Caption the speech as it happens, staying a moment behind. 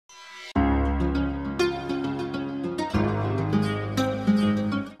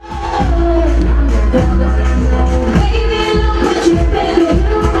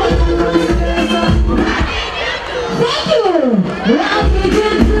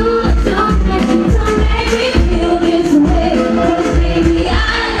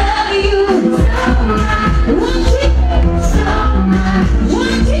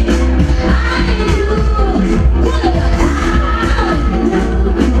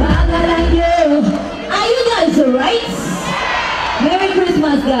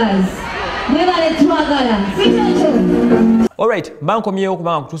Alright, bankomyewo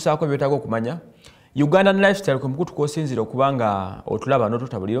kubanga kutusaako byetaaga okumanya. Ugandan lifestyle kwe mukutu kosinzira okubanga otulaba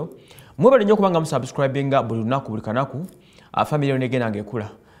n'otutabuliro. Mwebale nnyo okubanga musubscribinga buli lunaku buli kanaku. Family onegena ngekula.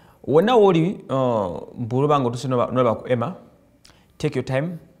 Wonna woli mbulubanga otusinaba ku Emma. Take your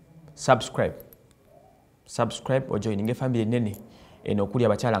time, subscribe. Subscribe or joining family nene eno okuli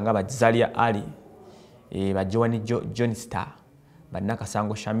abakyala nga Bazalia Ali, Bajoani John Star,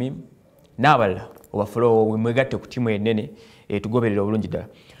 Banakasango Shamim. N'abalala obafollow mwegatte ku timu enene tugoberera obulungi ddala.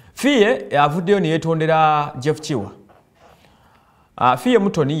 Fille avuddeyo ne yeetondera Jeff Kiwa. Fille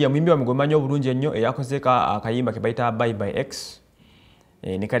Mutoni ya muyimbi wa mugomanya obulungi ennyo eyakoze akayimba ke bayita Bye Bye X.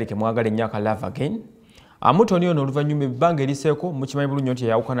 Ne kali ke mwagala ennyo aka Love Again. Mutoni ono oluvannyuma ebbanga eriseeko mukimanyi bulungi nti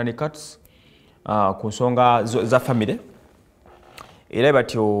yawukana ne Cuts ku nsonga za family. Era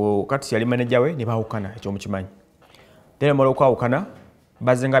batyo Cuts yali manager we ne bawukana ekyo mukimanyi. Then molo kwawukana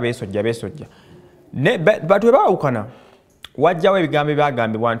bazenga besojja ne batu ebawukana wajjawo ebigambo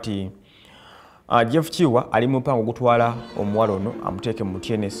byagambibwa nti Jeff Kiwa ali mu mpango gutwala omuwala ono amuteeke mu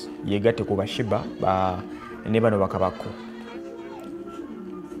TNS yegatte ku bashiba ne bano bakabako.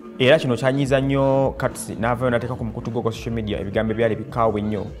 Era kino kyanyiza nnyo Cuts n'avaayo n'ateeka ku mukutu gwo social media ebigambo byali bikaawe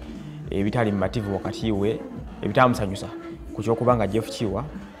nnyo ebitali mumativu wakati we ebitamusanyusa ku kyokubanga Jeff Kiwa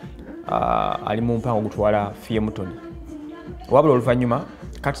ali mu mpango gutwala Fille Mutoni. Wabula oluvannyuma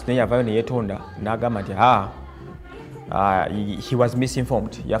Cuts naye yavaayo ne yeetonda n'agamba nti he was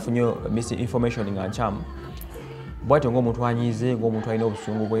misinformed, yafunye misinformation nga nkyamu. Bw'atyo ng'omuntu anyiize, ng'omuntu alina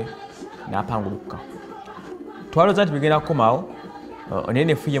obusungu bwe n'apanguluka. Twalowooza nti bigenda kukomaawo naye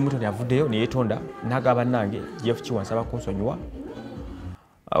ne Fille Mutoni avuddeyo ne yeetonda n'agamba bannange Jeff Kiwa nsaba kunsonyiwa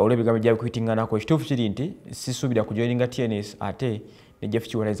olw'ebigambo gyabikuyitiŋŋanako. Ekituufu kiri nti sisuubira kujoininga TNS ate ne Jeff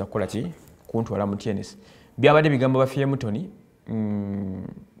Kiwa tayinza kukola ki kuntwala mu TNS. Byabadde bigambo ba Fille Mutoni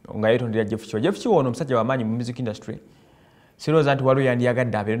nga yeetondera Jeff Kiwa. Jeff Kiwa ono omusajja w'amaanyi mu music industry. Sirowooza nti waliwo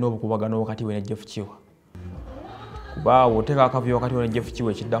yandiyagadde abeere n'obukuubagano wakati we ne Jeff Kiwa. Kuba w'oteeka akavuyo wakati we ne Jeff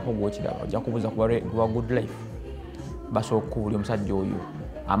Kiwa ekiddako gw'okiraba ojja kubuuza kuba good life. Basooka okukubulya omusajja oyo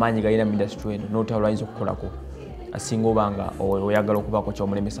amaanyi galina mu industry eno n'olutalo lw'ayinza okukolako asinga obanga oyagala okubaako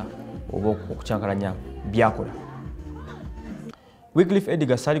ky'omulemesa oba okukyankalanya by'akola. Wycliffe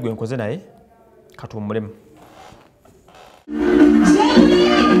Edgar Sali gwe nkoze naye katuwummulemu.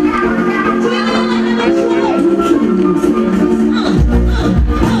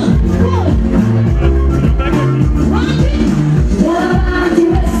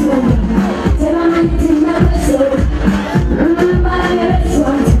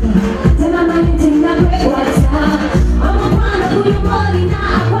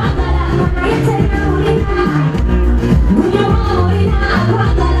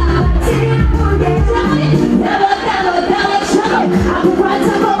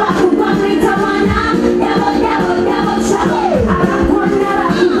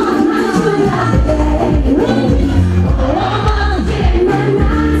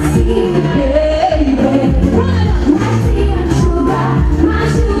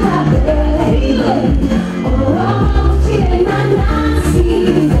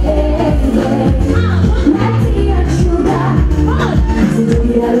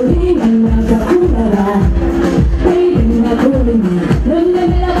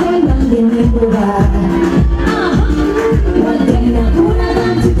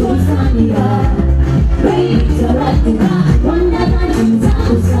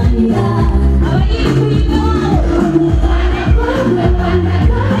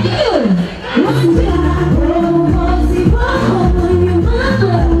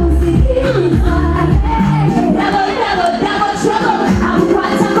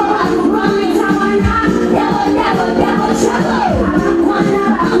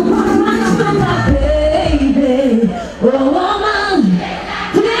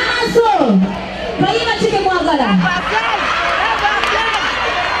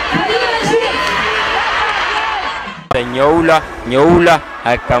 Nyoula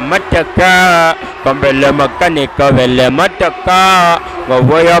akamataka kambele makanika vele mataka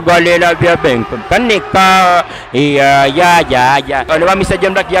ngovoya galela vya bank kanika ya onwa Mr.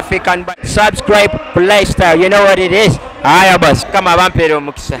 John Black African. Subscribe lifestyle, you know what it is. Aya bas kama vampero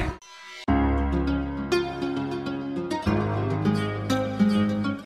mukisa.